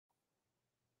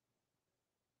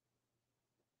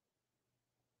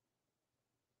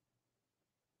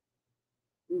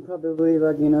I'm probably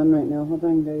logging on right now. Hold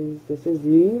on, guys. This is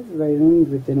Eve Ryland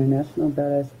with International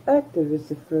Badass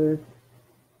Activist for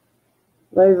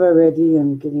live already.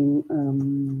 I'm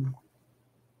getting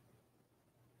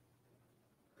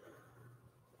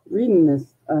reading this.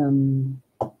 Damn.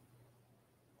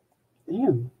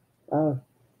 Wow.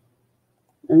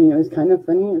 I mean, it was kind of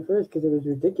funny at first because it was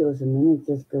ridiculous, and then it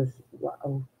just goes,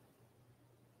 wow.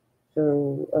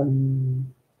 So,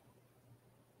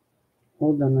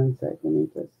 hold on one sec. Let me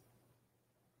just.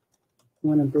 I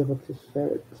want to be able to share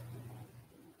it,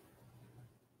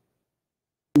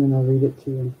 and then I'll read it to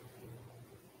you.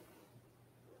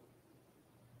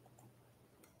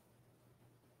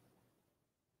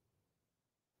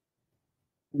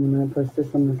 I'm going to post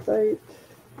this on the site.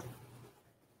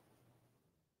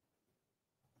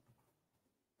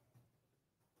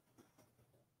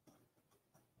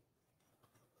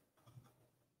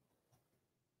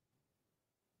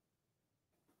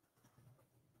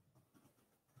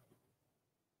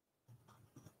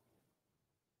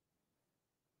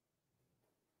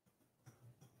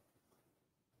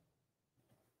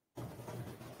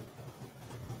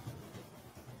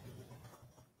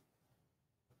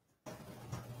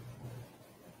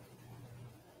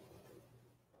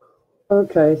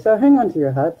 Okay, so hang on to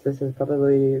your hats. This is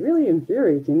probably really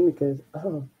infuriating because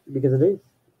it is.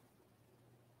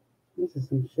 This is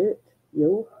some shit,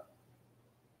 yo.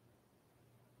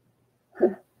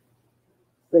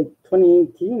 It's like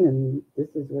 2018 and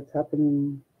this is what's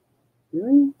happening.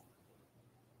 Really?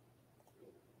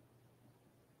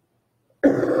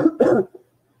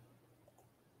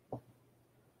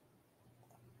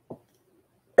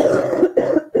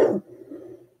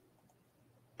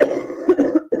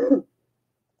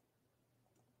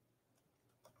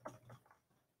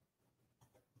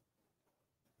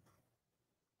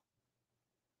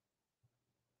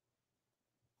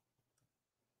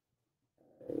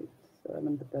 So I'm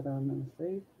gonna put that on the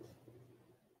site.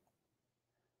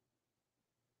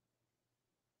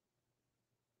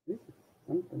 This is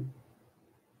something.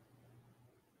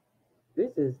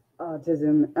 This is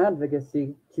autism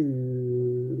advocacy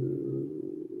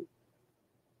to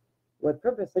what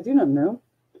purpose? I do not know.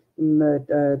 But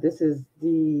this is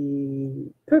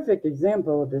the perfect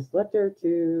example. This letter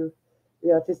to the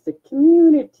autistic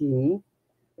community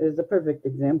is a perfect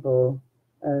example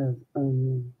of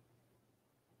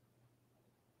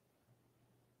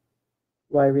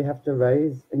why we have to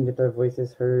rise and get our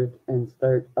voices heard and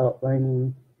start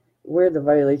outlining where the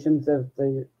violations of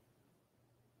the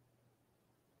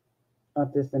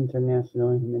Autism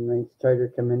International Human Rights Charter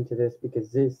come into this,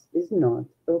 because this is not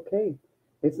okay.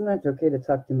 It's not okay to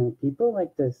talk to my people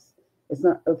like this. It's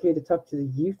not okay to talk to the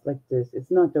youth like this.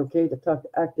 It's not okay to talk to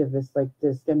activists like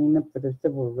this, standing up for their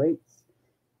civil rights.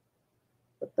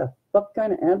 What the fuck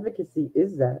kind of advocacy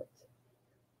is that?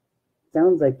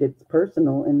 Sounds like it's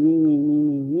personal and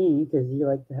me, because you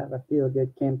like to have a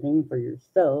feel-good campaign for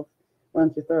yourself. Why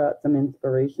don't you throw out some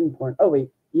inspiration porn? Oh, wait,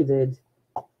 you did.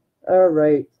 All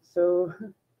right, so...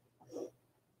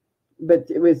 But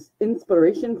it was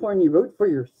inspiration porn you wrote for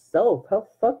yourself. How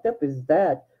fucked up is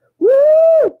that?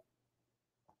 Woo!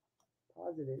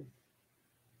 Positive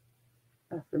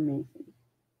affirmation.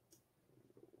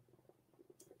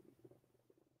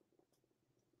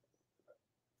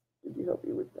 Did you help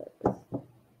me with that?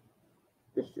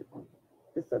 This should,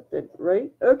 is that it,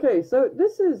 right? Okay, so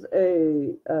this is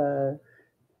a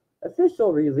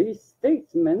official release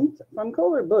statement from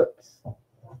Koehler Books.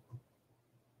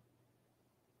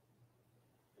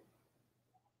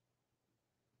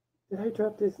 Did I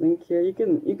drop this link here? You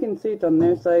can see it on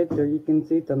their site or you can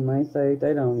see it on my site.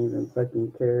 I don't even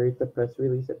fucking care. It's a press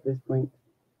release at this point.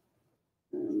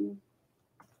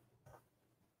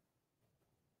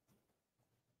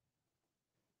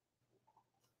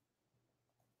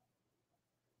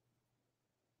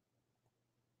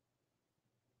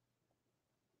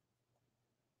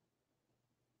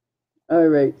 All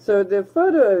right, so the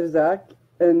photo of Zack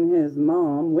and his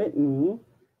mom, Whitney,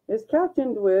 is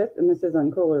captioned with, and this is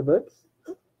on Koehler Books,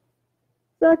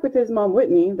 Zack with his mom,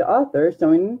 Whitney, the author,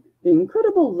 showing the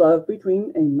incredible love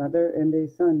between a mother and a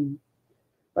son.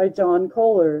 By John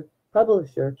Koehler,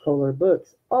 publisher, Koehler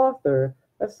Books, author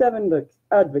of 7 books,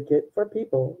 advocate for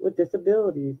people with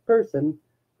disabilities, person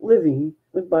living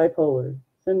with bipolar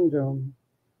syndrome.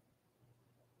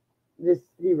 This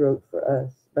he wrote for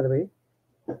us, by the way.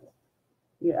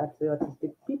 You're actually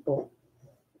autistic people.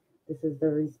 This is the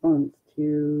response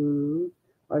to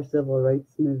our civil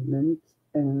rights movement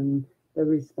and the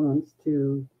response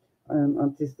to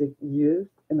autistic youth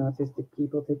and autistic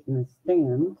people taking a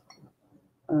stand.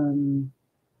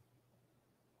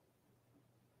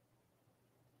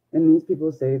 And these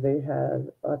people say they have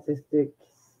autistic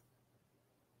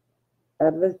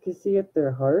advocacy at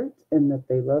their heart and that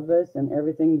they love us and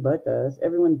everything but us,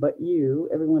 everyone but you,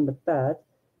 everyone but that.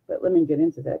 But let me get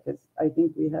into that because I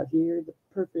think we have here the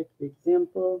perfect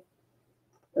example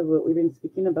of what we've been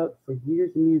speaking about for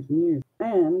years and years and years.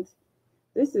 And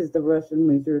this is the Russian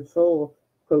loser troll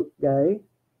quote guy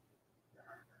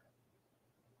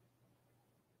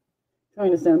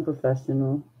trying to sound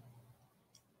professional.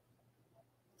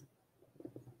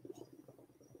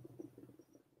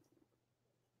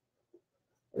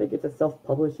 I think it's a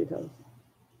self-published house.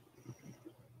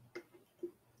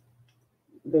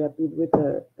 They have to with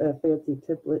a fancy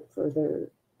template for their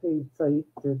paid site.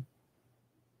 This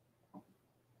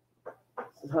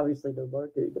is obviously the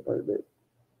marketing department.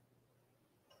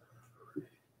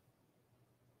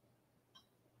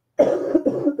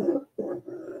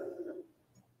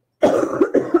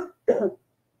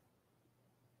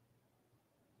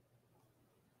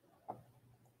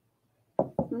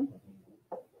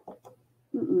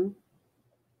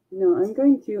 No, I'm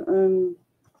going to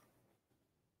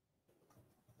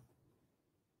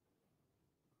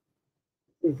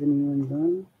is anyone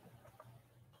done?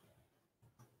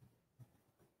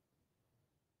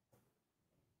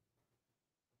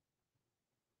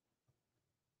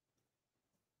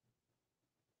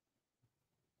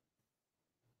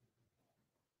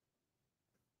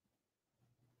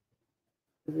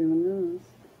 Everyone else?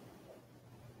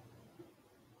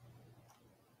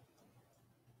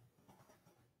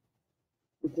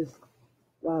 It just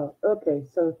wow. Okay,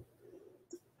 so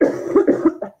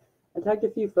I talked to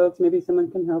a few folks. Maybe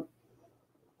someone can help.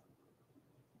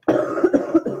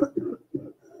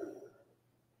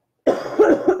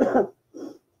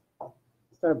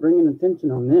 Start bringing attention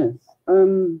on this.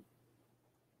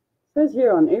 Says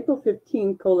here on April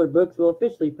 15th, Koehler Books will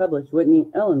officially publish Whitney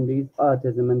Ellenby's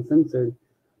Autism Uncensored.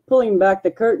 Pulling back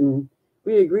the curtain,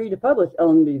 we agreed to publish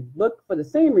Ellenby's book for the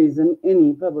same reason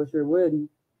any publisher would.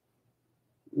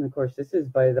 And of course, this is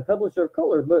by the publisher of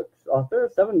Koehler Books, author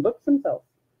of 7 books himself.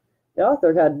 The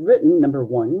author had written, number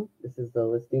 1, this is the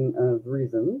listing of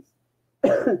reasons,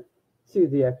 to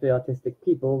the actually autistic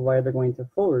people why they're going to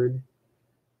forward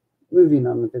moving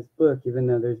on with this book, even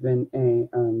though there's been a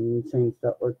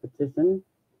change.org petition.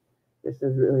 This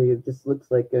is really, it just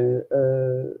looks like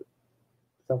a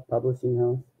self-publishing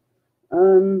house.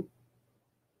 And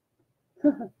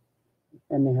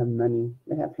they have money.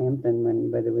 They have Hampton money,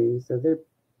 by the way, so they're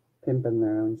pimping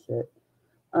their own shit.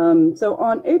 So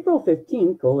on April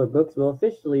 15th, Koehler Books will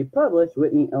officially publish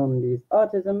Whitney Ellenby's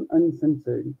Autism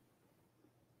Uncensored.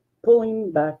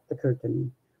 Pulling back the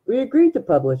curtain. We agreed to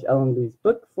publish Ellenby's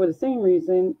book for the same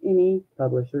reason any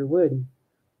publisher would.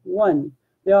 1.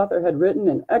 The author had written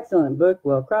an excellent book,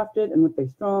 well crafted and with a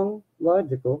strong,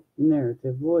 logical,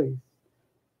 narrative voice.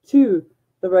 2.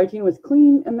 The writing was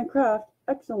clean and the craft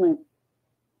excellent.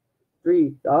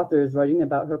 3. The author is writing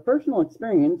about her personal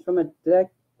experience from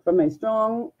a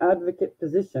strong advocate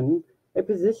position, a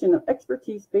position of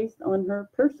expertise based on her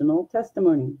personal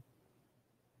testimony.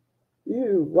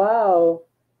 Ew, wow.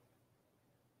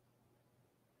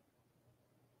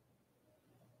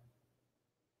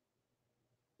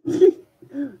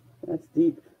 That's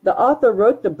deep. The author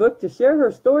wrote the book to share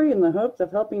her story in the hopes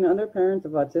of helping other parents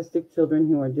of autistic children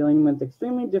who are dealing with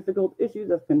extremely difficult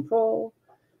issues of control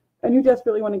and who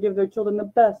desperately want to give their children the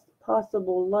best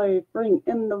possible life. Bring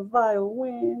in the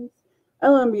violins.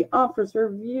 Ellenby offers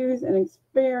her views and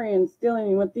experience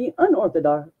dealing with the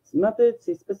unorthodox methods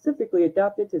she specifically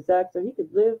adapted to Zack so he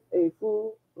could live a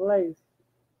full life.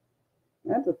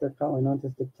 That's what they're calling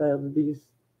autistic child abuse.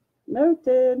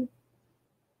 Noted.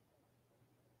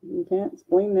 You can't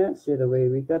explain that shit away.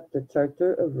 We got the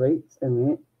Charter of Rights in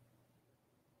it.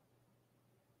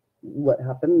 What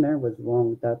happened there was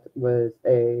wrong. That was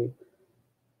a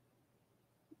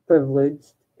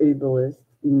privileged, ableist,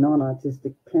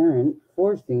 non-autistic parent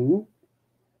forcing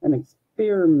an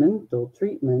experimental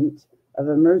treatment of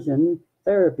immersion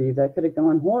therapy that could have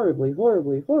gone horribly,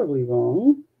 horribly, horribly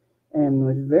wrong and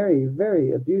was very,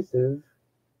 very abusive,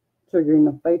 triggering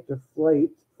a fight or flight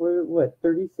for,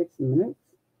 36 minutes?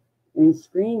 And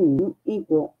screaming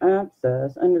equal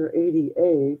access under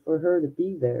ADA for her to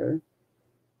be there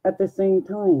at the same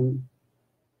time.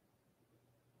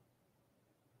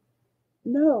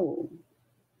 No.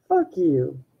 Fuck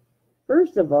you.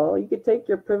 First of all, you could take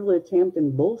your privilege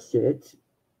Hampton bullshit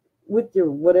with your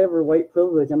whatever white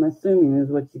privilege, I'm assuming is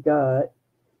what you got.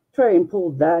 Try and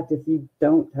pull that if you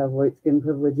don't have white skin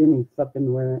privilege any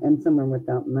fucking where and somewhere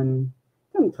without money.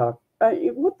 Come talk.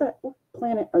 What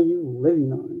planet are you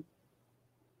living on?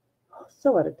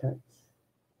 So out of touch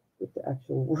with the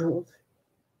actual world.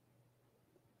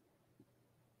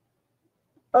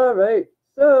 All right,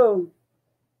 so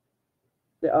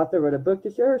the author wrote a book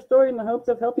to share her story in the hopes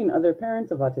of helping other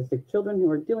parents of autistic children who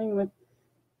are dealing with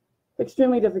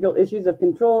extremely difficult issues of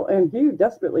control and who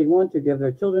desperately want to give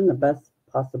their children the best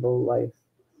possible life.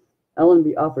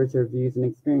 Ellenby offers her views and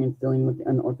experience dealing with the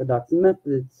unorthodox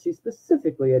methods she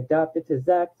specifically adapted to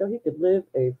Zack so he could live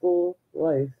a full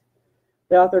life.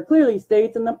 The author clearly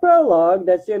states in the prologue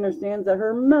that she understands that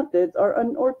her methods are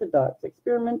unorthodox,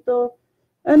 experimental,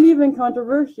 and even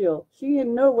controversial. She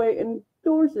in no way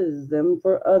endorses them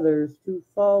for others to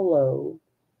follow.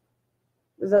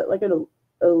 Is that like a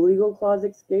legal clause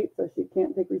escape so she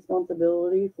can't take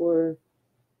responsibility for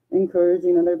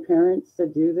encouraging other parents to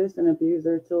do this and abuse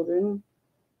their children?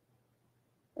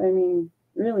 I mean,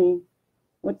 really,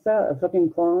 what's that, a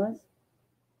fucking clause?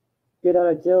 Get out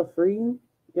of jail free?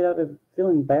 Get out of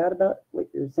feeling bad about what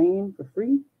you're saying for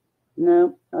free?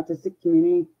 No, autistic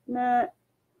community, nah.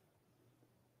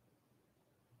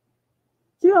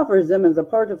 She offers them as a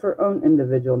part of her own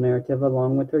individual narrative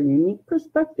along with her unique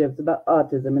perspectives about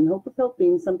autism in hope of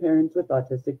helping some parents with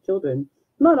autistic children.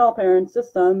 Not all parents,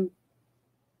 just some.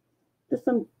 Just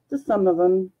some of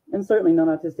them, and certainly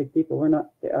non-autistic people. We're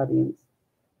not the audience.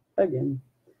 Again,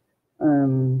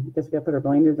 guess we gotta put our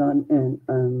blinders on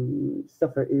and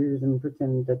stuff our ears and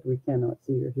pretend that we cannot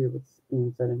see or hear what's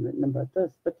being said and written about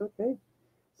us. But okay,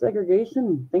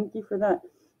 segregation. Thank you for that.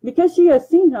 Because she has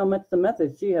seen how much the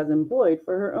methods she has employed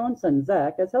for her own son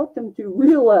Zack has helped him to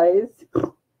realize.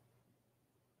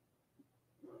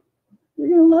 You're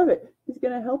gonna love it. He's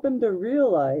going to help him to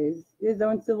realize his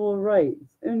own civil rights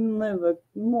and live a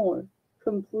more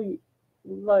complete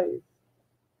life.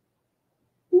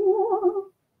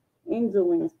 Angel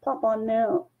wings, pop on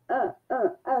now.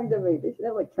 Activate. They should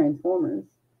have like Transformers.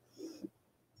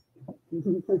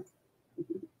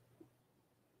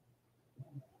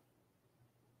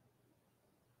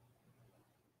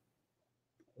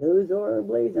 Those are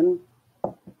blazing.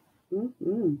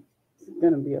 It's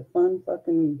going to be a fun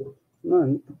fucking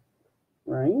month.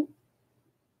 Right?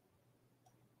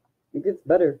 It gets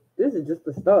better. This is just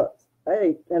the start.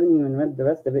 I haven't even read the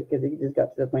rest of it because it just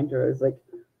got to the point where I was like,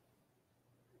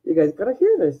 you guys gotta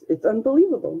hear this. It's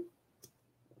unbelievable.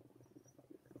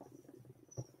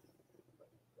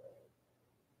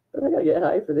 But I gotta get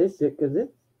high for this shit because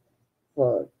it's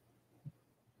fuck.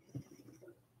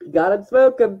 You gotta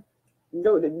smoke them.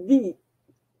 Go to deep.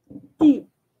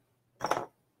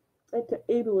 Into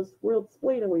ableist world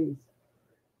splaitaways.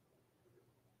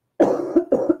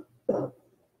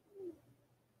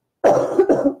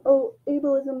 Oh,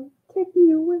 ableism, take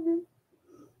me away.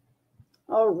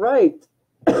 All right.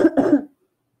 The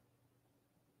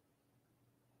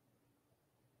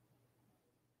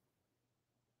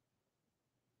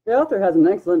author has an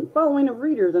excellent following of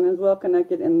readers and is well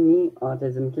connected in the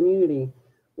autism community.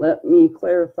 Let me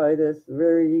clarify this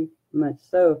very much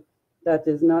so. That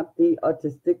is not the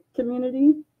autistic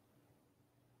community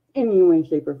in any way,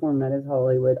 shape, or form. That is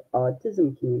Hollywood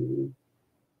autism community.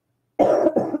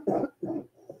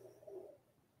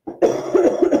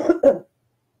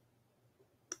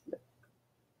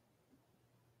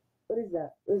 What is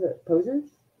that? What is it?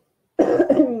 Posers?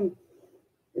 I mean,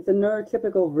 it's a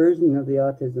neurotypical version of the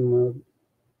autism world.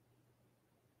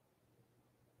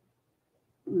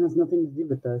 It has nothing to do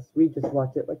with us. We just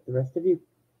watch it like the rest of you.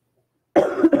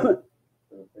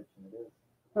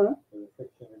 Huh?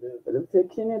 For the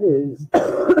fiction it is.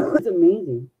 It's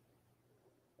amazing.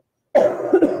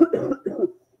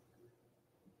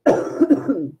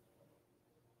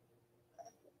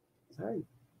 Sorry.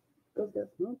 Go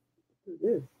get smoke. It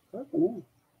is. Fucking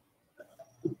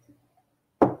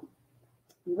hell.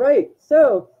 Right.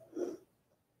 So,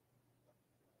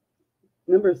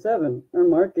 number 7, her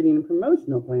marketing and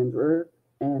promotional plans were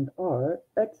and are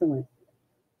excellent.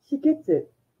 She gets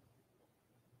it.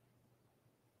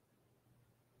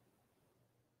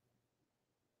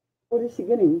 What is she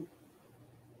getting?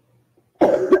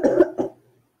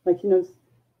 Like she knows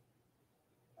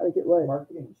how to get what?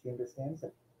 Marketing. She understands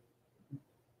it.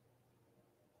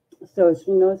 So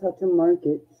she knows how to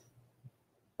market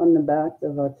on the backs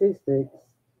of autistics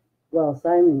while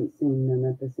silencing them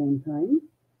at the same time.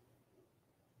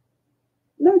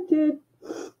 Noted.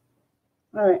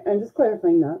 All right, I'm just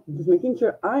clarifying that. Just making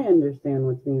sure I understand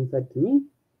what's being said to me.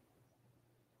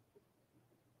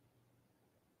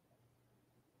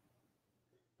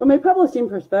 From a publishing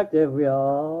perspective,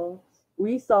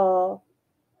 we saw,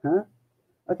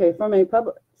 Okay, from a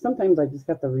sometimes I just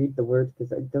have to read the words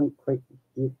because I don't quite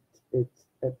get it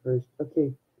at first.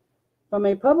 Okay, from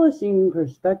a publishing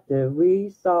perspective, we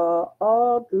saw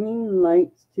all green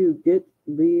lights to get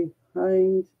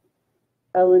behind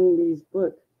Ellenby's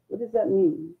book. What does that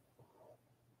mean?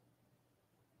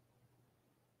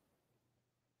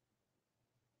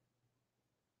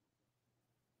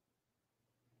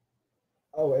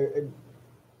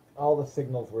 All the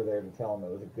signals were there to tell him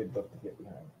it was a good book to get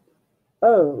behind.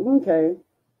 Oh, okay.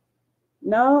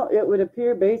 Now it would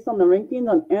appear based on the rankings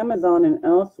on Amazon and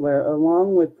elsewhere,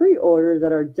 along with pre-orders,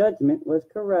 that our judgment was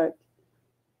correct.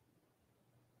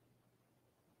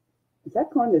 Is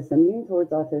that condescending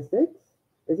towards autistics?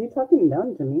 Is he talking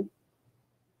down to me?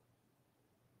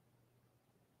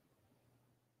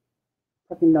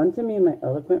 Talking down to me in my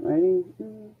eloquent writing?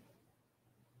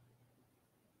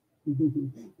 You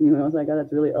know what else I got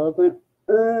that's really eloquent?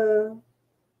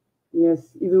 Yes,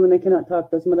 even when they cannot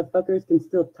talk, those motherfuckers can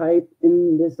still type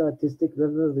in this autistic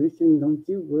revolution. Don't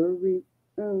you worry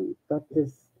about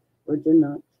this, or do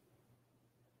not.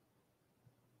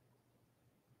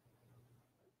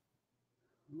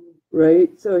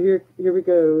 Right, so here we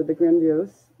go. The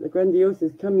grandiose. The grandiose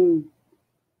is coming.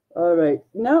 All right.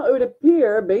 Now it would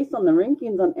appear, based on the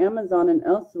rankings on Amazon and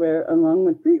elsewhere, along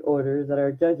with pre-orders, that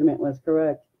our judgment was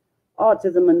correct.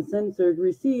 Autism Uncensored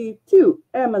received 2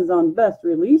 Amazon Best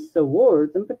Release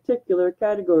Awards in particular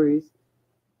categories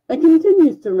and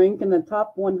continues to rank in the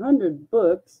top 100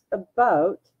 books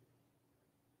about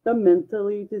the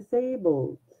mentally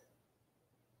disabled.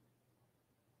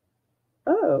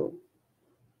 Oh.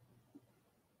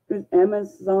 Is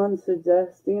Amazon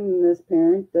suggesting this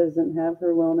parent doesn't have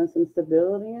her wellness and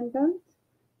stability intact?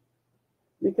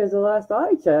 Because the last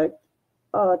I checked,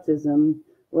 autism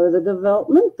was a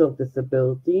developmental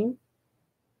disability.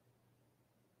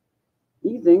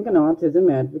 You think an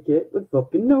autism advocate would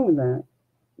fucking know that.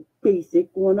 Basic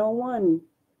 101.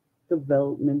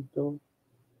 Developmental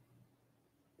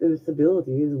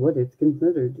disability is what it's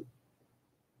considered.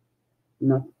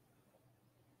 Not.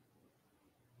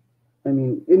 I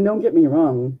mean, and don't get me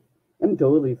wrong, I'm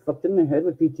totally fucked in the head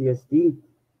with PTSD.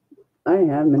 I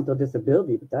have mental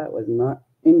disability, but that was not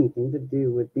anything to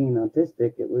do with being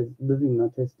autistic. It was living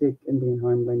autistic and being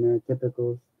harmed by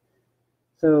neurotypicals.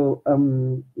 So,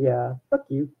 yeah, fuck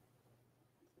you.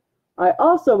 I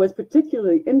also was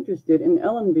particularly interested in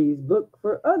Ellenby's book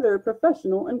for other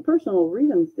professional and personal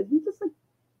reasons. Did he just like...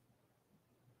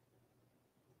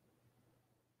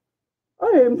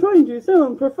 I am trying to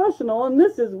sound professional, and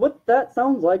this is what that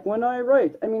sounds like when I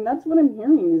write. I mean, that's what I'm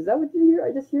hearing. Is that what you hear?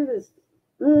 I just hear this.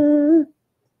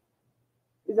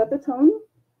 Is that the tone?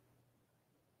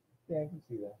 Yeah, I can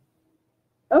see that.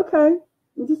 Okay.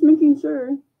 I'm just making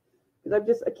sure.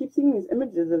 Because I keep seeing these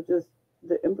images of just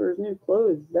the Emperor's New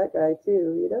Clothes, that guy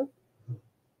too, you know?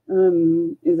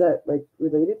 Is that, like,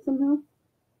 related somehow?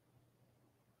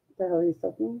 Is that how he's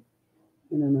talking?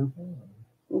 I don't know.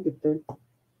 We'll get there.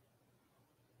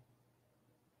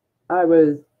 I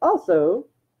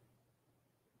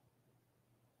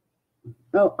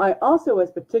also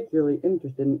was particularly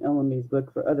interested in Ellenby's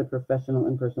book for other professional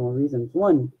and personal reasons.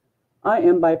 1, I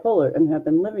am bipolar and have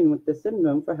been living with this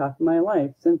syndrome for half my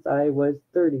life, since I was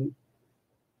 30.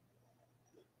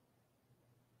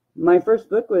 My first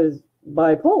book was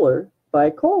Bipolar, by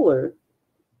Koehler.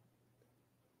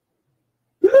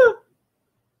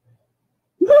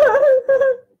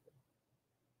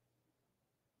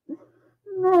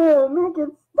 No, make it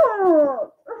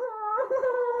stop.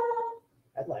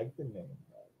 I like the name.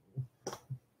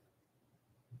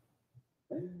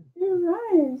 You're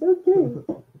right. Okay.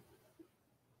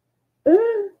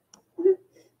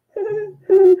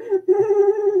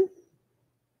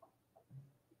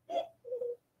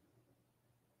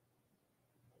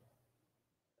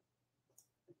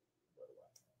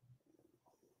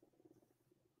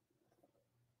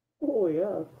 Oh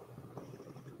yeah.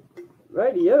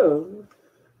 Radio.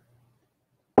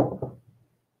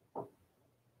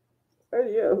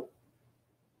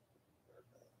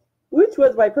 Which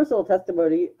was my personal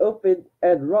testimony, open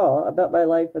and raw, about my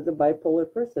life as a bipolar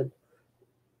person.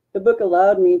 The book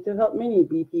allowed me to help many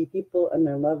BP people and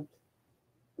their loved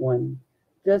one,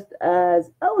 just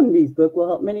as Ellenby's book will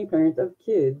help many parents of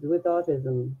kids with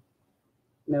autism.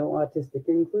 No autistic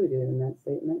included in that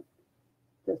statement.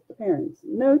 Just the parents.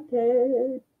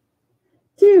 Noted.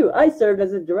 2, I served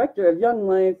as a director of Young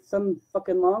Life, some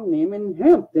fucking long name, in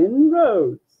Hampton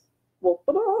Roads. Well,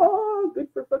 good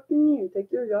for fucking you.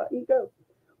 Take your yacht and go.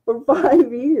 For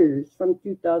 5 years, from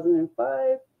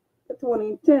 2005 to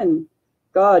 2010.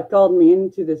 God called me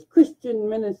into this Christian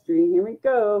ministry. Here we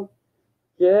go.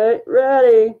 Get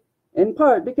ready. In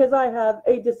part because I have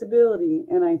a disability,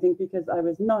 and I think because I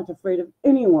was not afraid of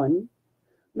anyone,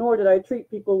 nor did I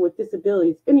treat people with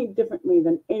disabilities any differently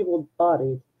than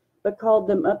able-bodied, but called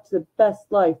them up to the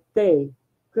best life they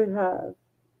could have,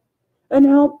 and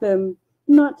helped them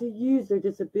not to use their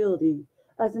disability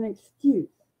as an excuse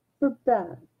for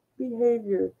bad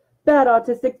behavior. Bad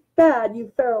autistics, bad,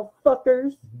 you feral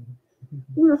fuckers.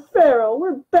 We're feral.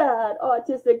 We're bad.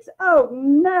 Autistics. Oh,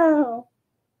 no.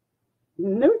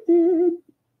 Noted.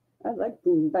 I like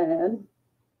being bad.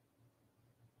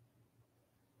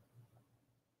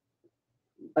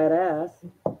 Badass.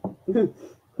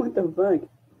 What the fuck?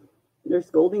 They're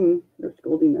scolding us. They're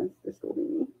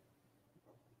scolding me.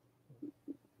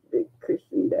 Big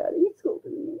Christian daddy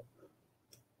scolding me.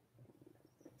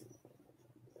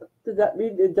 Does that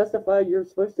mean to justify you're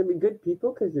supposed to be good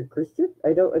people because you're Christian?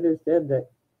 I don't understand that.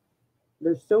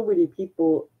 There's so many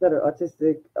people that are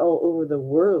autistic all over the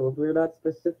world. We're not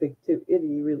specific to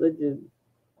any religion,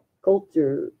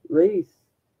 culture, race,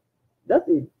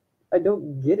 nothing. I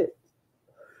don't get it.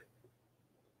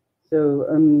 So,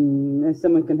 if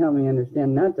someone can help me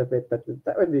understand that a bit better,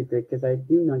 that would be great, because I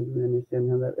do not even understand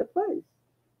how that applies.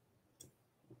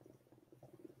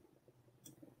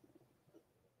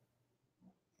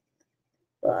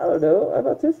 Well, I don't know. I'm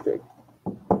autistic.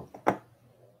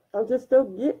 I just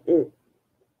don't get it.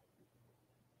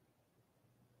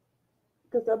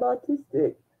 Because I'm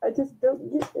autistic. I just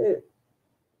don't get it.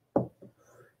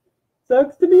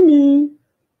 Sucks to be me.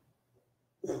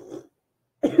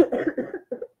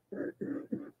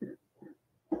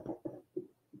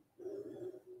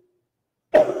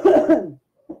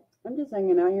 I'm just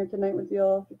hanging out here tonight with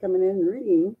y'all, coming in and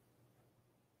reading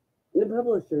the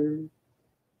publisher's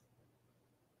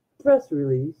press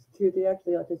release to the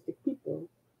actually autistic people,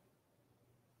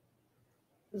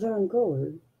 John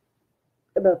Koehler,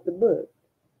 about the book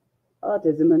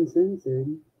Autism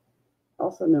Uncensored,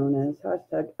 also known as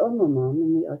 #ElmoMom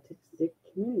in the autistic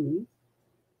community.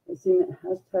 I've seen it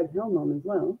 #HellMom as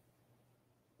well.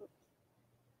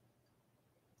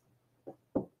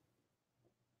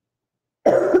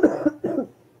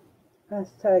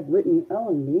 #Whitney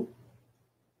Ellenby.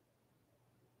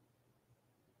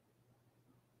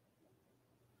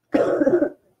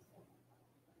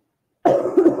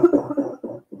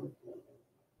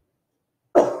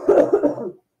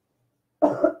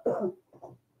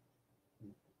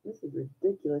 This is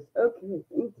ridiculous. Okay,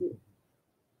 thank you.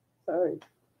 Sorry.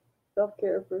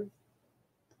 Self-care first.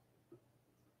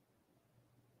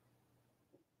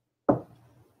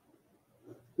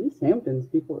 These Hamptons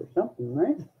people are something,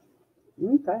 right?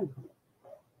 Okay.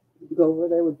 Go over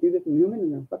there with Judith Newman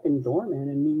and their fucking doorman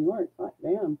in New York. God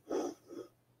damn.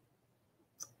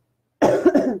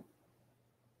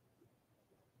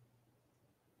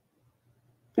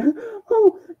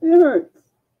 Oh, it hurts.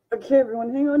 Okay,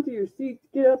 everyone, hang on to your seats.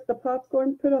 Get out the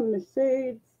popcorn, put on the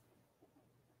shades.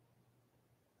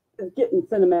 It's getting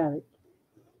cinematic.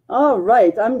 All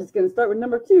right, I'm just going to start with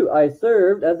number 2. I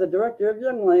served as a director of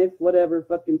Young Life, whatever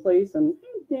fucking place, on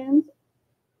Hamptons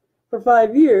for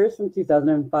 5 years, from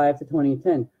 2005 to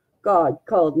 2010. God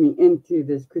called me into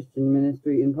this Christian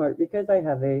ministry in part because I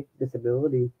have a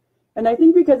disability. And I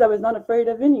think because I was not afraid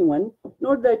of anyone,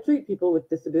 nor did I treat people with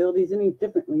disabilities any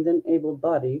differently than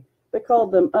able-bodied, but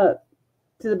called them up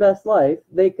to the best life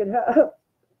they could have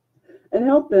and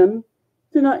help them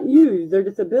to not use their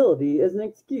disability as an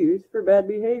excuse for bad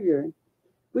behavior.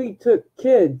 We took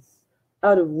kids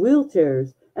out of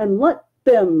wheelchairs and let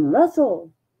them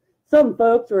wrestle. Some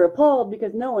folks were appalled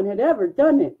because no one had ever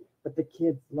done it, but the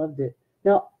kids loved it.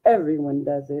 Now everyone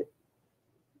does it.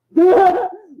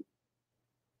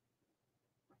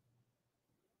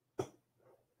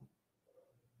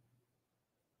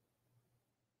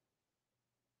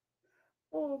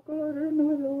 Oh God, I don't know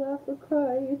whether to laugh or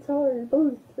cry. It's hard.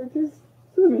 Both are just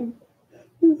swimming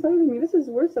inside of me. This is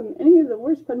worse than any of the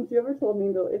worst puns you ever told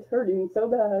me, though. It's hurting so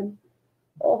bad.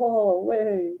 Oh,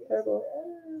 way. Terrible.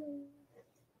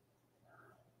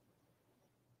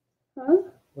 Huh?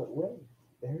 But wait,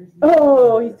 there's more. Oh,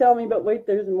 more. He's telling me, but wait,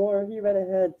 there's more. He read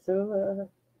ahead, so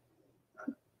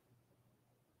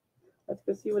let's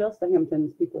go see what else the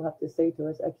Hamptons people have to say to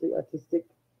us, actually autistic.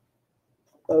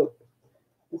 Oh,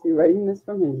 is he writing this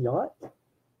from his yacht?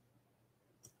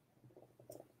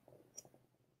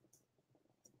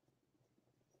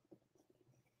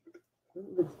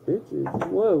 This bitches.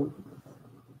 Whoa.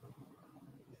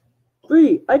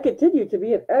 3. I continue to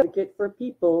be an advocate for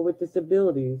people with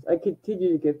disabilities. I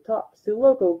continue to give talks to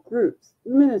local groups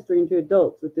ministering to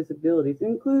adults with disabilities,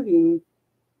 including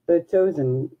the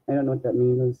Chosen. I don't know what that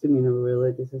means. I'm assuming a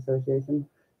religious association.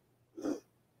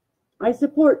 I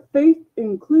support Faith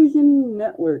Inclusion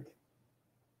Network.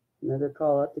 Another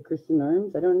call out to Christian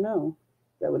Arms. I don't know.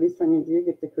 Is that what he's trying to do?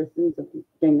 Get the Christians to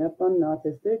gang up on the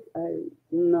autistic? I'm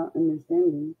not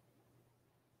understanding.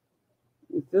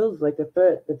 It feels like a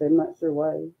threat, but I'm not sure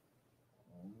why.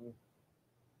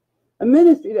 A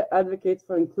ministry that advocates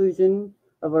for inclusion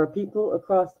of our people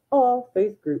across all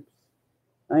faith groups.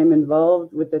 I am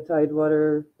involved with the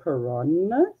Tidewater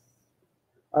Piranhas,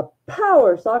 a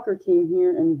power soccer team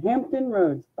here in Hampton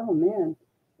Roads. Oh man,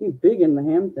 he's big in the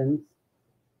Hamptons.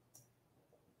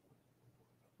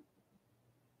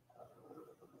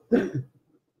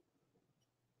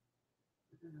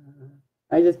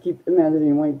 I just keep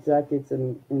imagining white jackets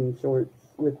and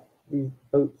shorts with these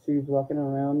boat shoes walking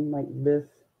around like this.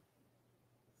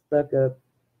 Stuck up,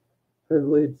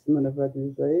 privileged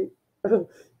motherfuckers, right?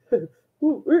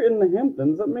 We're in the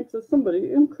Hamptons. That makes us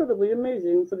somebody incredibly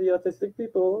amazing for the autistic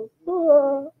people.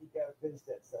 You gotta finish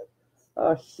that sentence.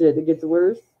 Oh shit, it gets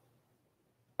worse.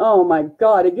 Oh my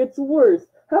god, it gets worse.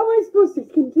 How am I supposed to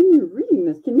continue reading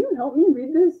this? Can you help me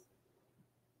read this?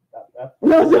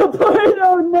 No, the part.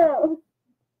 Oh no.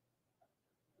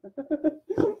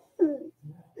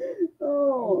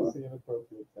 Oh. See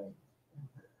inappropriate things.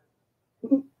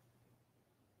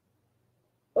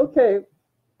 Okay,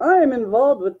 I am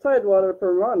involved with Tidewater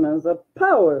Piranhas, a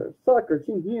power soccer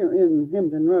team here in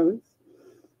Hampton Roads,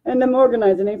 and I'm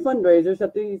organizing a fundraiser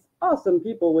to these awesome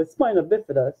people with spina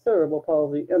bifida, cerebral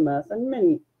palsy, MS, and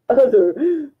many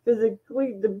other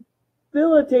physically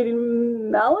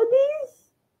debilitating maladies.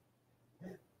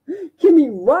 Can be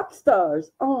rock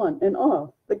stars on and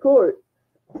off the court.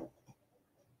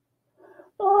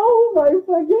 Oh my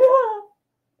fucking god!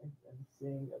 I'm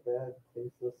seeing a bad,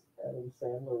 faceless Adam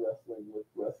Sandler wrestling with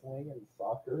wrestling and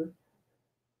soccer,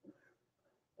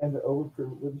 and the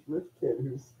overprivileged rich kid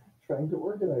who's trying to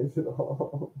organize it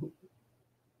all.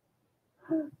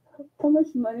 How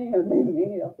much money have they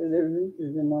made off of their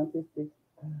ventures in autistic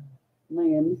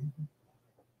land?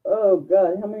 Oh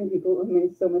god, how many people have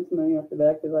made so much money off the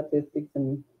back of autistics?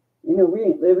 And you know, we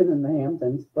ain't living in the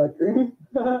Hamptons, fucker.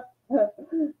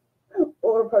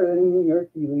 Or part of the New York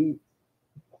elite.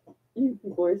 You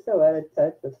people are so out of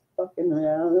touch with fucking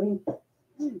reality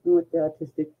and what the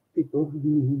autistic people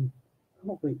mean.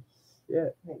 Holy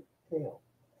shit. Hey, Tail,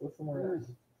 go somewhere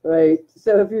else. Right.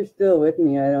 So if you're still with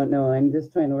me, I don't know. I'm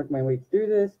just trying to work my way through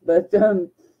this. But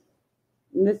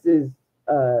this is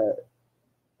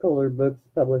Koehler Books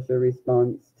publisher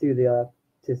response to the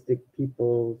autistic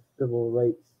people's civil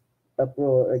rights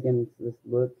uproar against this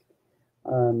book.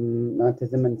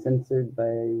 Autism Uncensored by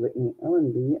Whitney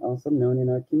Ellenby, also known in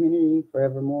our community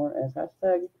forevermore as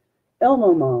hashtag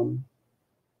Elmo Mom.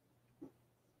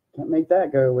 Can't make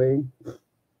that go away.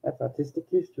 That's autistic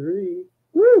history.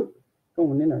 Woo!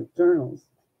 Going in our journals.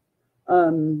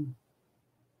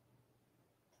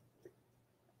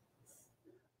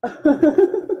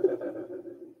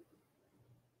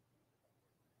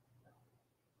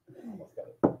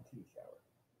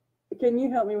 Can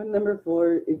you help me with number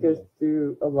 4? It goes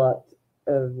through a lot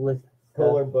of lists.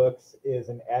 Koehler Books is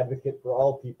an advocate for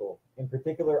all people, in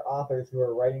particular authors who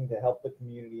are writing to help the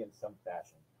community in some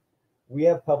fashion. We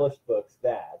have published books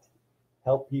that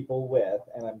help people with,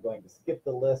 and I'm going to skip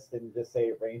the list and just say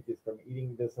it ranges from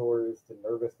eating disorders to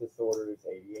nervous disorders,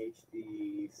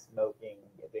 ADHD, smoking,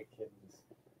 addictions,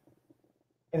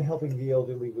 and helping the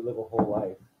elderly live a whole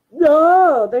life.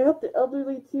 No, they help the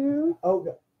elderly too.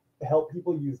 Oh, help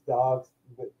people use dogs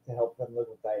to help them live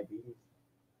with diabetes.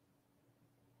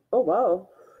 Oh wow!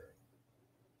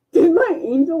 Did my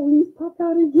angel wings pop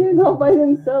out again all by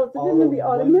themselves? They're going to be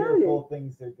automatic. All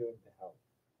things they're doing to help.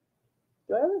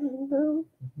 Do I have a halo?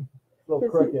 A little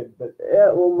crooked, but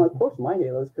yeah. Well, of course, my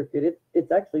halo is crooked.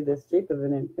 It's actually the shape of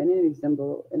an infinity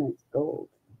symbol, and it's gold,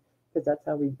 because that's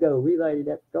how we go. We light it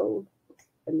up gold,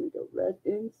 and we go red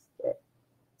instead.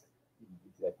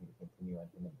 Exactly. Continue on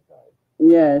to number 5.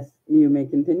 Yes, you may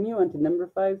continue on to number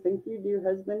 5. Thank you, dear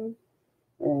husband.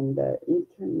 And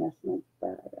international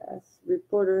badass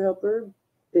reporter helper,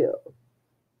 Bill.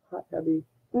 Hot hubby.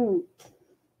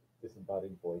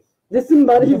 Disembodied voice.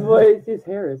 Disembodied voice. His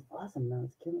hair is awesome now.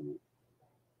 It's killing me.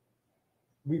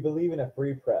 We believe in a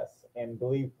free press and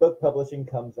believe book publishing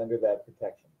comes under that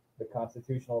protection. The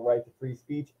constitutional right to free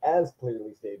speech, as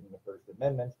clearly stated in the First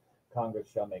Amendment, Congress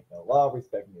shall make no law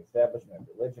respecting the establishment of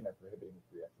religion or prohibiting the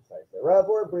free exercise thereof,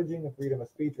 or abridging the freedom of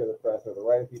speech or the press or the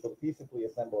right of people to peaceably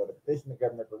assemble or to petition the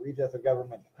government for redress of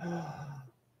government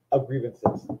of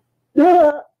grievances.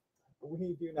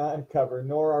 We do not cover,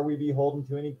 nor are we beholden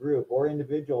to any group or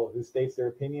individual who states their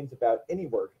opinions about any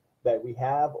work that we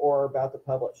have or are about to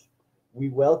publish. We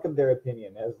welcome their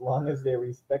opinion as long as they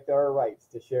respect our rights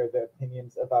to share the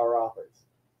opinions of our authors.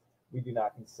 We do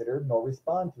not consider nor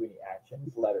respond to any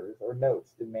actions, letters, or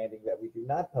notes demanding that we do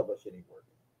not publish any work.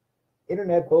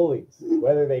 Internet bullies,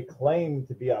 whether they claim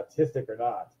to be autistic or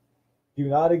not, do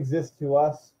not exist to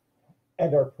us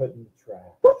and are put in the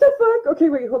trash. What the fuck? Okay,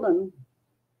 wait, hold on.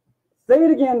 Say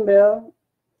it again, Bill.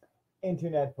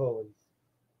 Internet bullies,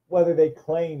 whether they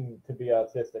claim to be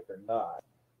autistic or not,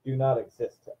 do not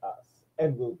exist to us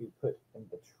and will be put in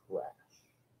the trash.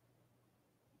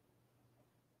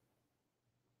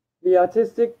 The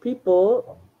autistic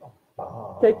people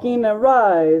taking a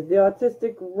rise, the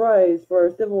autistic rise for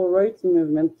our civil rights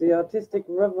movement, the autistic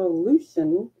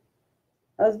revolution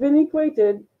has been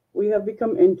equated. We have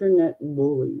become internet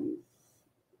bullies.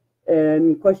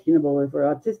 And questionable if we're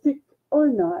autistic or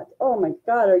not. Oh my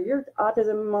God, are your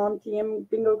autism mom TM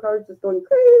bingo cards just going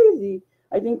crazy?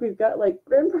 I think we've got like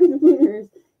grand prize winners.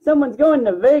 Someone's going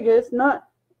to Vegas, not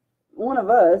one of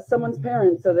us, someone's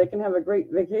parents, so they can have a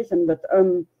great vacation. But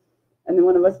and then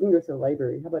one of us can go to the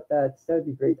library. How about that? That'd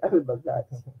be great. I would love that.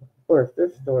 Or a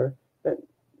thrift store, but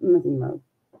nothing more.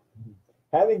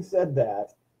 Having said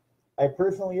that, I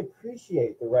personally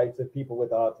appreciate the rights of people with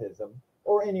autism,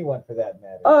 or anyone for that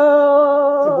matter,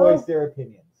 to voice their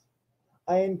opinions.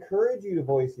 I encourage you to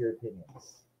voice your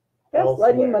opinions.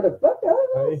 Gaslighting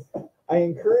motherfucker. I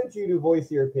encourage you to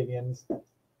voice your opinions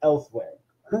elsewhere.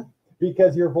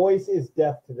 Because your voice is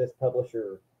deaf to this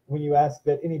publisher when you ask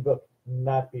that any book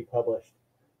not be published.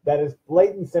 That is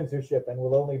blatant censorship and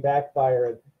will only backfire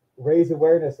and raise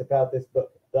awareness about this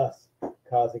book, thus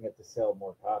causing it to sell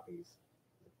more copies.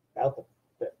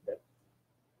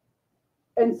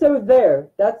 And so there,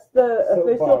 that's the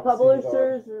official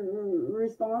publisher's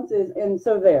response is, and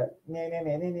so there.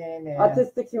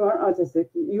 Autistics, you aren't autistic.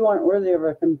 You aren't worthy of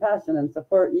our compassion and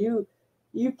support. You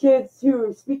kids who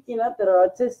are speaking up that are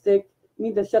autistic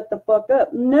need to shut the fuck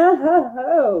up.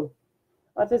 No!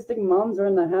 Autistic moms are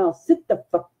in the house. Sit the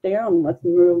fuck down. Let's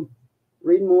move.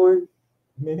 Read more.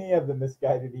 Many of the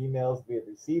misguided emails we have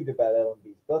received about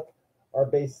Ellenby's book are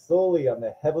based solely on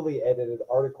the heavily edited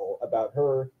article about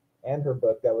her and her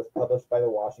book that was published by the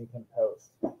Washington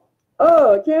Post.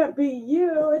 Oh, it can't be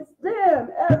you. It's them.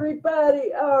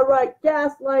 Everybody. All right.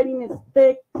 Gaslighting is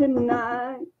thick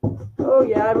tonight. Oh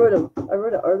yeah, I wrote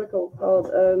an article called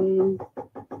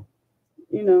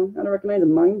how to recognize a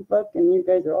mind fuck, and you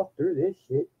guys are all through this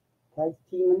shit. Guys,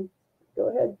 teaming. Go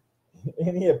ahead.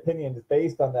 Any opinions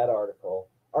based on that article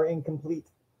are incomplete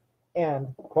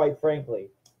and, quite frankly,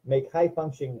 make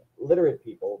high-functioning literate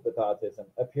people with autism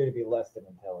appear to be less than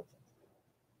intelligent.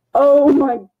 Oh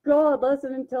my God, less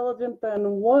than intelligent than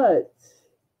what?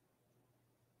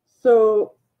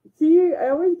 So, see, I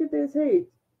always get this hate.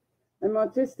 I'm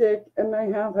autistic and I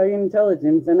have high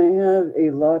intelligence and I have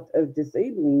a lot of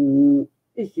disabling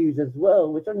issues as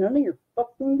well, which are none of your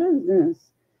fucking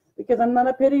business. Because I'm not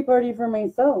a pity party for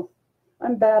myself.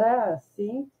 I'm badass,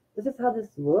 see? This is how this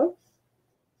looks.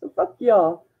 So fuck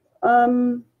y'all.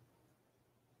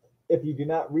 If you do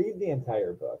not read the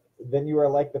entire book, then you are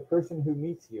like the person who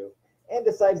meets you and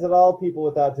decides that all people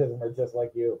with autism are just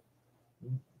like you.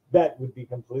 That would be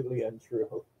completely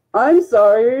untrue. I'm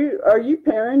sorry, are you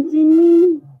parenting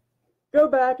me? Go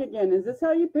back again. Is this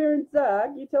how you parent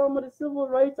Zack? You tell him what his civil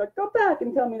rights are. Go back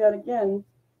and tell me that again.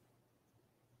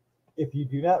 If you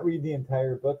do not read the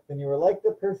entire book, then you are like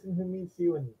the person who meets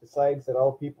you and decides that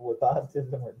all people with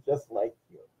autism are just like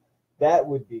you. That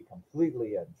would be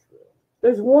completely untrue.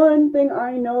 There's one thing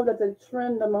I know that's a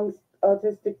trend amongst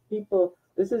autistic people.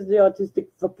 This is the autistic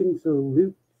fucking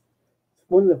salute. It's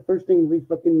one of the first things we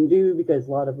fucking do because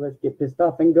a lot of us get pissed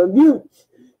off and go mute.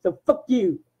 So fuck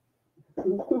you.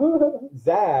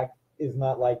 Zack is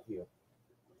not like you.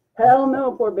 Hell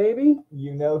no, poor baby.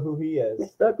 You know who he is.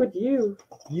 He's stuck with you.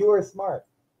 You are smart.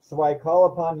 So I call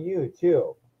upon you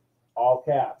too. All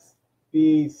caps.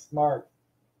 Be smart.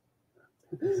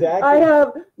 Zack, I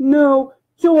have no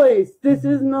choice. This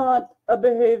is not a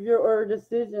behavior or a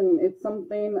decision. It's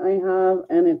something I have,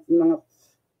 and it's not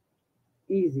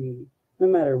easy. No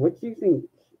matter what you think,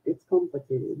 it's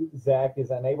complicated. Zack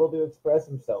is unable to express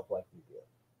himself like you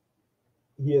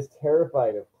do. He is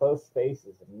terrified of close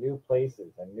spaces and new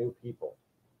places and new people.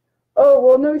 Oh,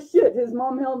 well, no shit. His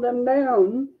mom held them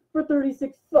down for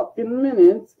 36 fucking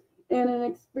minutes in an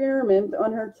experiment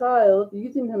on her child,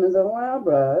 using him as a lab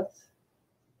rat,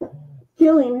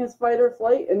 killing his fight or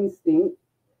flight instinct,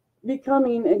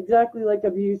 becoming exactly like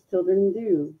abused children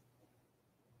do.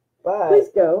 But, please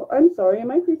go. I'm sorry. Am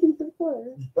I preaching to the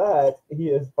choir? But he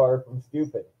is far from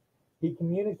stupid. He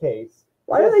communicates.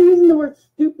 Why are they using the word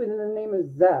stupid in the name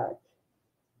of Zack?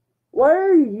 Why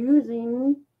are you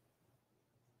using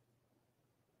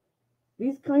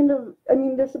these kind of,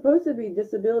 they're supposed to be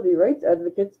disability rights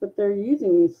advocates, but they're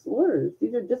using these slurs.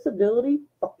 These are disability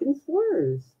fucking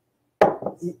slurs.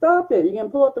 Stop it. You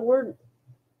can pull out the word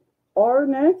R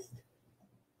next?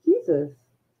 Jesus.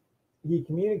 He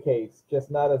communicates,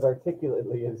 just not as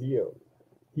articulately as you.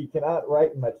 He cannot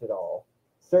write much at all,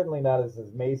 certainly not as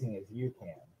amazing as you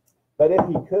can. But if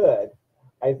he could,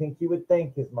 I think he would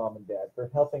thank his mom and dad for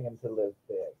helping him to live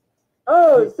big.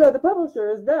 Oh, so the publisher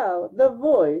is now the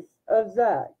voice of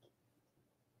Zack.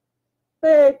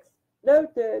 Thanks.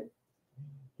 Noted.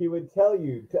 He would tell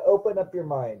you to open up your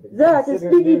mind. And Zack is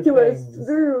consider speaking new to us things.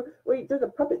 through. Wait, there's a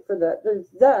puppet for that. There's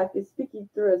Zack is speaking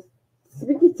to us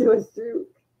through.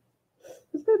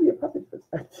 There's gotta be a puppet for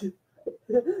that.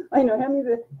 I know. Hand me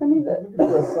the. I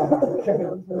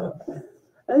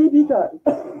need Peacock.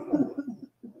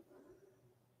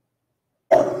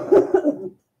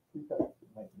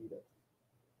 Might need it.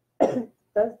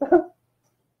 That's that.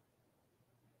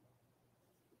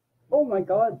 Oh my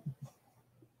God.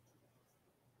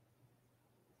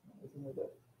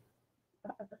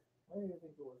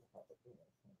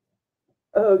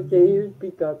 Okay, here's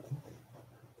Peacock.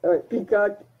 All right,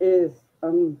 Peacock is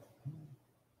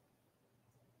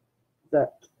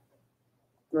Zack,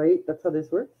 right? That's how this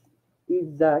works. He's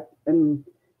Zack, and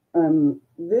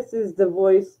this is the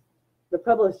voice, the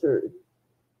publisher,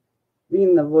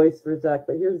 being the voice for Zack.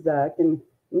 But here's Zack, and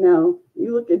now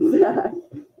you look at Zack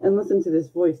and listen to this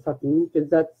voice talking, because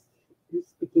that's who's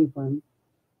speaking for him.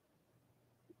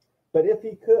 But if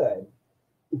he could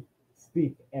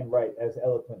speak and write as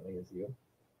eloquently as you.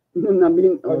 I'm not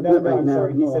being I'm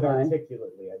sorry, he said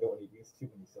articulately. I don't want to use too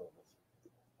many syllables.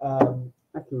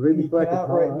 I can really he cannot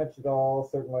write much at all,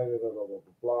 certainly, blah, blah, blah, blah,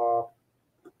 blah.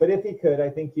 But if he could, I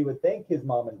think he would thank his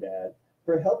mom and dad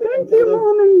for helping him to live,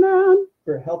 Mom and Dad.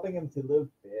 for helping him to live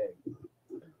big.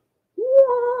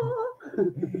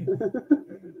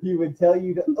 He would tell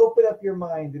you to open up your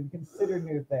mind and consider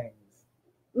new things.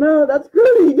 No, that's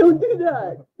groovy. Don't do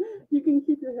that. You can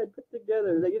keep your head put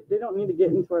together. They don't need to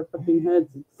get into our fucking heads.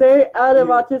 Say out of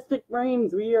autistic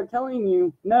brains. We are telling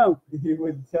you. No. He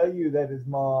would tell you that his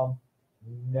mom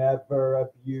never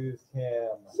abused him.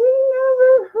 She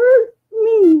never hurt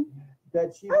me.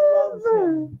 That she loves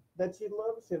him. That she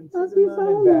loves him to the moon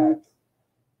and back.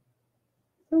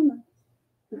 So much.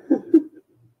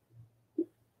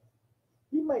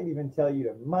 He might even tell you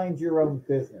to mind your own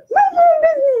business. Mind your own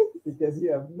business. Because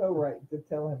you have no right to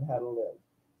tell him how to live.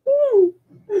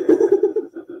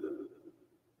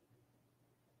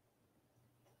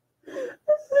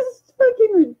 This is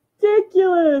fucking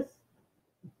ridiculous.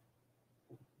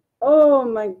 Oh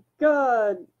my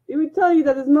God. He would tell you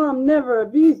that his mom never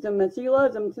abused him, that she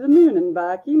loves him to the moon and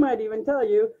back. He might even tell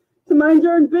you to mind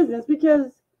your own business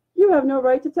because you have no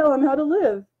right to tell him how to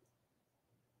live.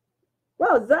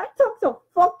 Wow, Zack talks a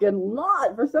fucking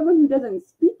lot for someone who doesn't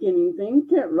speak anything,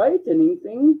 can't write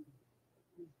anything.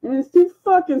 And it's too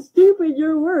fucking stupid,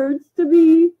 your words, to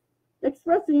be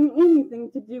expressing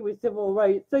anything to do with civil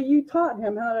rights. So you taught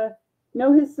him how to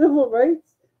know his civil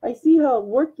rights? I see how it's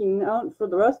working out for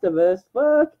the rest of us.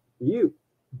 Fuck you.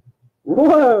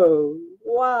 Whoa.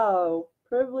 Wow.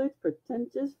 Privileged,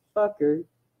 pretentious fucker.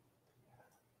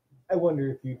 I wonder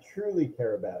if you truly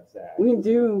care about Zack. We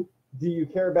do. Do you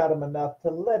care about him enough to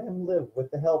let him live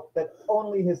with the help that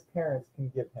only his parents can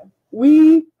give him?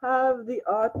 We have the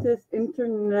Autism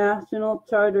International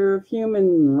Charter of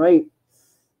Human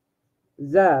Rights.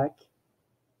 Zack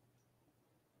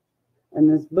and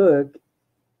this book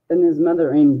and his mother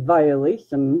are in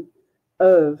violation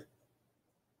of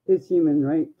his human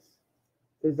rights,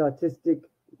 his autistic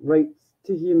rights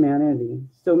to humanity.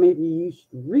 So maybe you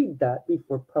should read that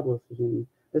before publishing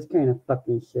this kind of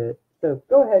fucking shit. So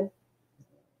go ahead.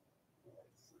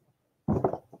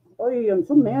 Oh, I'm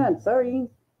so mad. Sorry.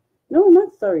 No, I'm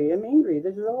not sorry. I'm angry.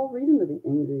 This is all reason to be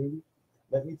angry.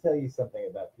 Let me tell you something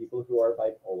about people who are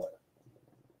bipolar.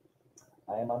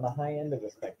 I am on the high end of the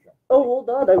spectrum. Oh,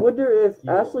 hold on. I wonder if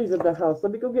Ashley's at the house.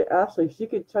 Let me go get Ashley. She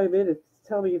could chime in and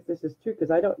tell me if this is true, because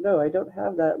I don't know. I don't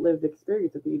have that lived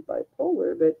experience of being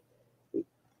bipolar, but we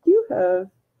do have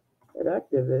an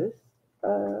activist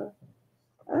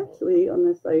actually on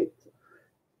the site.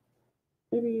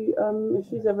 Maybe if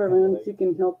she's ever around, she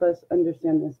can help us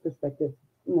understand this perspective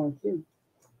more too.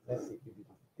 Let's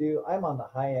see. I'm on the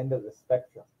high end of the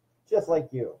spectrum, just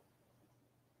like you.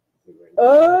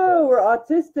 Oh, we're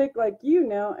autistic like you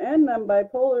now, and I'm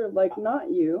bipolar like not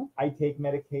you. I take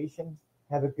medication,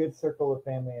 have a good circle of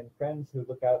family and friends who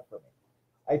look out for me.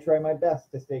 I try my best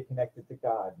to stay connected to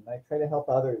God, and I try to help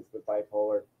others with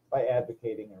bipolar by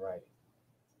advocating and writing.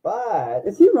 But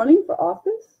is he running for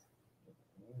office?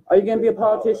 Are you going to be a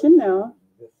politician now?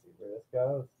 Let's see where this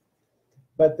goes.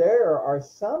 But there are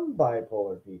some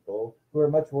bipolar people who are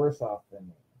much worse off than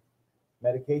me.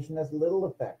 Medication has little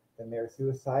effect, and they're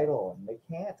suicidal, and they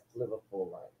can't live a full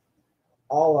life.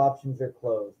 All options are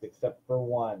closed except for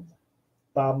one.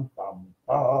 Bum, bum,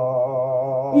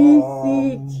 bum.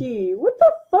 ECT. What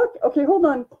the fuck? Okay, hold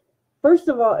on. First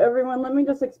of all, everyone, let me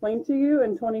just explain to you.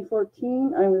 In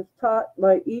 2014, I was taught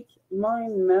by Each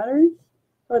Mind Matters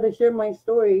thought I'd share my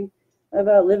story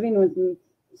about living with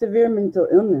severe mental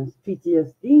illness,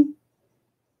 PTSD,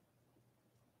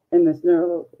 and this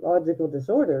neurological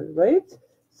disorder, right?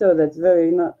 So that's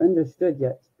very not understood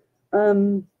yet.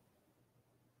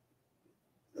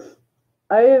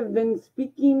 I have been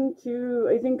speaking to,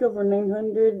 I think, over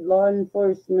 900 law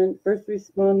enforcement, first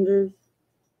responders,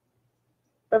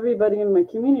 everybody in my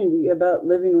community about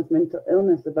living with mental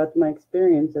illness, about my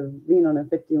experience of being on a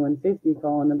 5150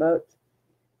 call, and about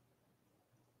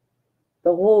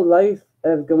the whole life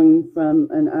of going from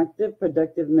an active,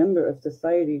 productive member of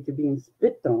society to being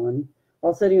spit on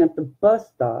while sitting at the bus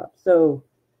stop. So,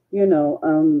 you know,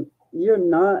 you're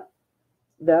not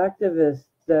the activist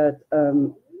that,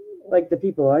 like the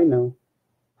people I know.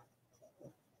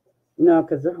 No,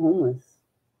 because they're homeless.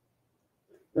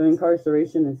 Their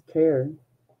incarceration is care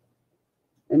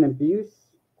and abuse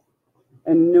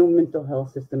and no mental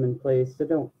health system in place. So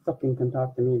don't fucking come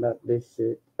talk to me about this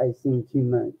shit. I've seen too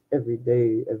much every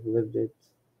day. I've lived it.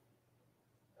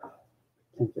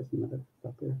 Pretentious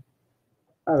motherfucker.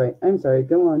 All right, I'm sorry.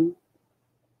 Go on.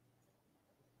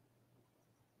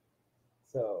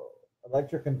 So,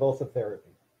 electroconvulsive therapy.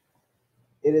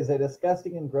 It is a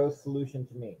disgusting and gross solution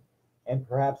to me, and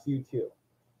perhaps you too.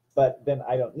 But then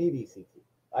I don't need ECT.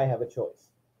 I have a choice.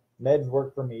 Meds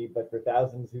work for me, but for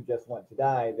thousands who just want to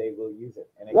die, they will use it.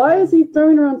 And why is he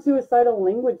throwing around suicidal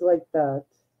language like that?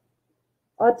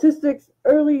 Autistic's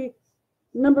early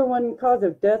 #1 cause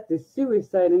of death is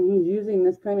suicide, and he's using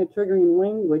this kind of triggering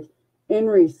language in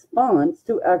response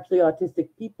to actually autistic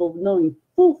people knowing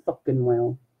full fucking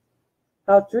well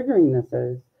how triggering this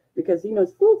is, because he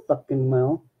knows full fucking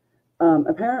well,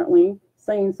 apparently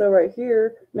saying so right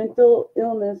here, mental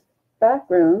illness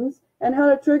backgrounds and how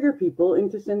to trigger people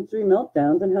into sensory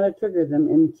meltdowns and how to trigger them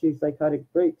into psychotic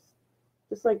breaks.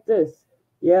 Just like this.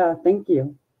 Yeah, thank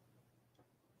you.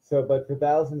 So, but for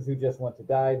thousands who just want to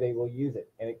die, they will use it,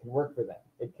 and it can work for them.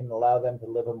 It can allow them to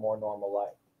live a more normal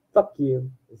life. Fuck you.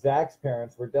 Zack's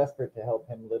parents were desperate to help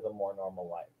him live a more normal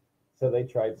life, so they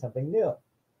tried something new.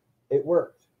 It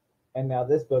worked, and now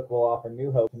this book will offer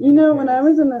new hope. You know, when I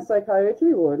was in the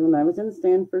psychiatry ward, when I was in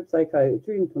Stanford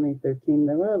Psychiatry in 2013,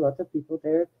 there were a lot of people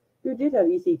there who did have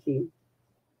ECT.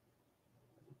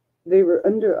 They were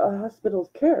under a hospital's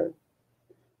care.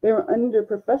 They were under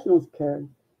professionals' care.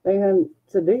 They had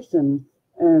sedation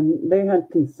and they had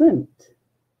consent.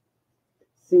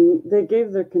 See, they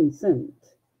gave their consent.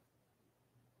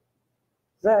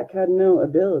 Zack had no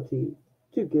ability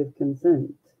to give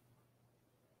consent.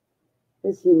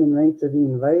 His human rights are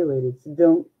being violated, so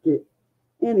don't get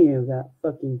any of that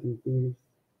fucking confused.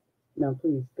 Now,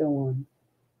 please, go on.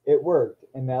 It worked,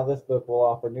 and now this book will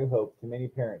offer new hope to many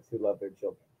parents who love their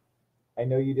children. I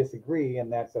know you disagree,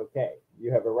 and that's okay.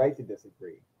 You have a right to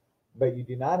disagree. But you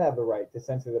do not have the right to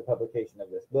censor the publication of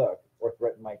this book or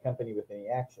threaten my company with any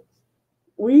actions.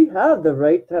 We have the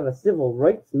right to have a civil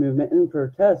rights movement and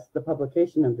protest the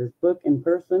publication of this book in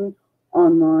person,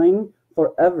 online,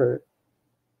 forever.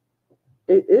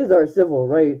 It is our civil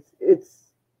rights.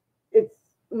 It's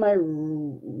my...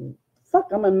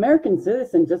 Fuck, I'm an American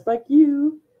citizen just like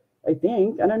you, I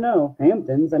think. I don't know.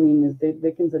 Hamptons, I mean,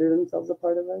 they consider themselves a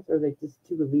part of us, or are they just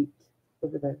too elite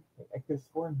over there? I could have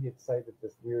sworn he had cited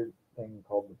this weird thing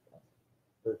called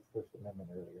the First Amendment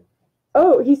earlier.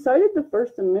 Oh, he cited the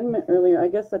First Amendment earlier. I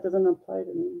guess that doesn't apply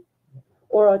to me.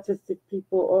 Or autistic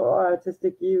people, or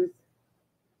autistic youth.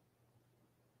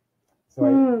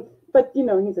 So but, you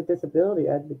know, he's a disability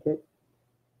advocate.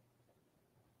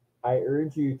 I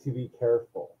urge you to be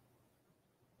careful.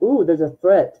 Ooh, there's a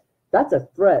threat. That's a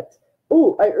threat.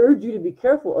 Ooh, I urge you to be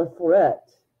careful, a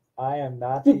threat. I am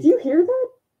not... Did you hear that?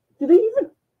 Did they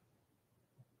even...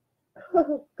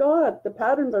 Oh, God, the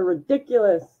patterns are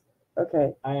ridiculous.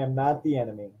 Okay. I am not the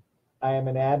enemy. I am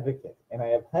an advocate, and I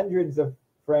have hundreds of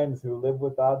friends who live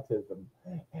with autism,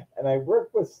 and I work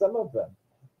with some of them.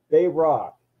 They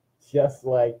rock, just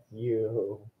like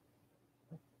you.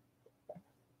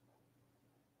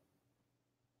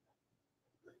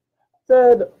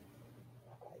 Said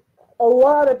a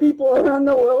lot of people around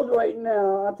the world right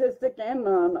now, autistic and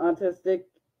non-autistic.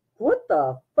 What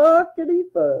the fuckity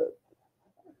fuck?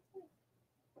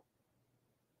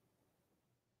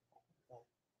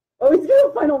 Oh, he's got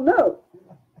a final note.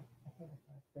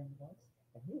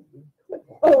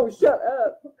 Oh, shut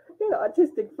up. I got an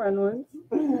autistic friend once.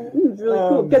 He's really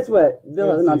cool. Guess what?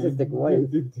 Bill has an autistic wife.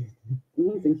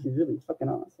 He thinks she's really fucking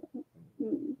awesome.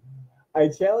 I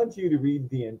challenge you to read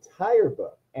the entire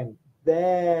book and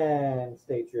then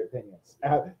state your opinions.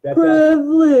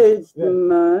 Privileged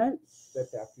much.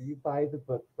 That's after you buy the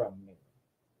book from me.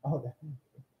 Oh,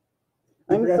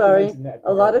 I'm sorry.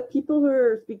 A lot of people who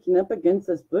are speaking up against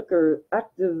this book are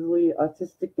actively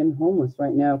autistic and homeless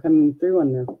right now, coming through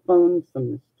on their phones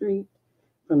from the street,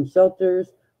 from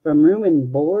shelters, from room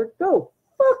and board. Go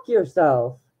fuck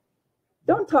yourself.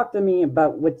 Don't talk to me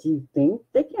about what you think.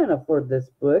 They can't afford this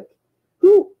book.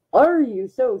 Who are you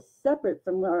so separate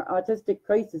from our autistic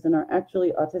crisis and our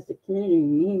actually autistic community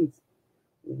needs?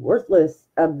 Worthless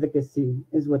advocacy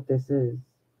is what this is.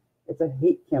 It's a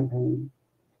hate campaign.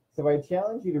 So I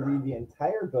challenge you to read the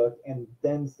entire book and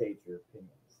then state your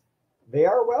opinions. They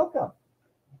are welcome.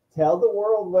 Tell the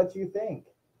world what you think.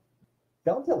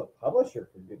 Don't tell the publisher,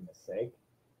 for goodness sake.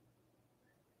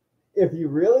 If you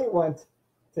really want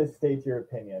to state your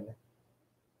opinion,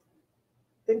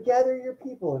 then gather your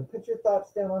people and put your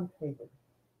thoughts down on paper.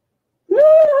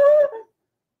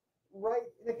 Write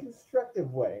in a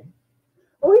constructive way.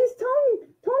 Oh, he's tone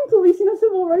policing a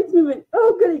civil rights movement.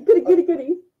 Oh, goody.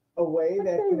 A way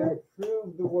that can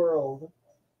improve the world.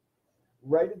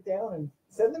 Write it down and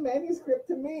send the manuscript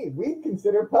to me. We'd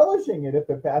consider publishing it if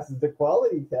it passes the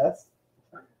quality test.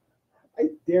 I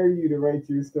dare you to write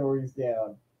your stories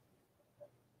down.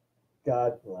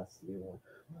 God bless you.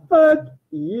 Fuck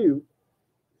you.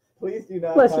 Please do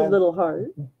not. Bless your little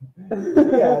heart.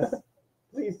 Yes.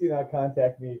 Please do not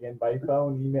contact me again by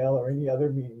phone, email, or any other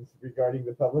means regarding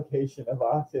the publication of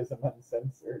Autism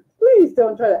Uncensored. Please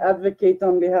don't try to advocate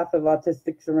on behalf of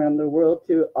autistics around the world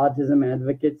to autism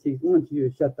advocates. He wants you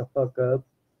to shut the fuck up.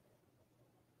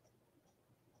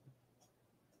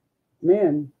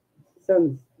 Man,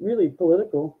 sounds really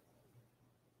political.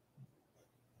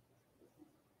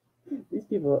 These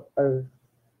people are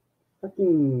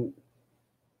fucking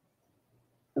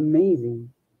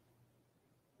amazing.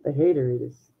 The haterade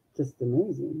is just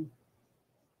amazing.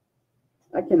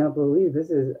 I cannot believe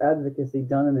this is advocacy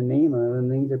done in the name of,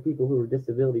 and these are people who are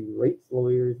disability rights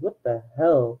lawyers. What the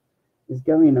hell is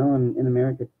going on in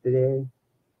America today?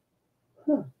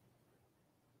 Huh.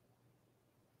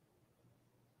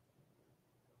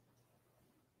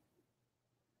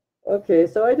 Okay,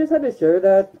 so I just had to share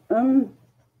that.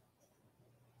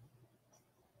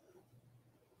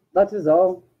 That is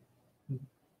all.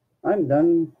 I'm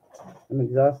done. I'm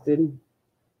exhausted.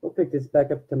 We'll pick this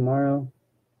back up tomorrow.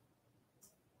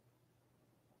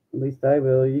 At least I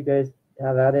will. You guys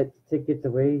have at it. Take it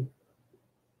away.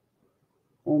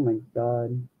 Oh my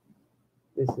God.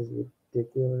 This is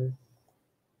ridiculous.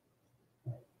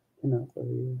 I cannot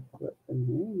believe what I'm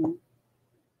hearing.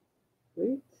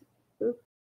 Wait.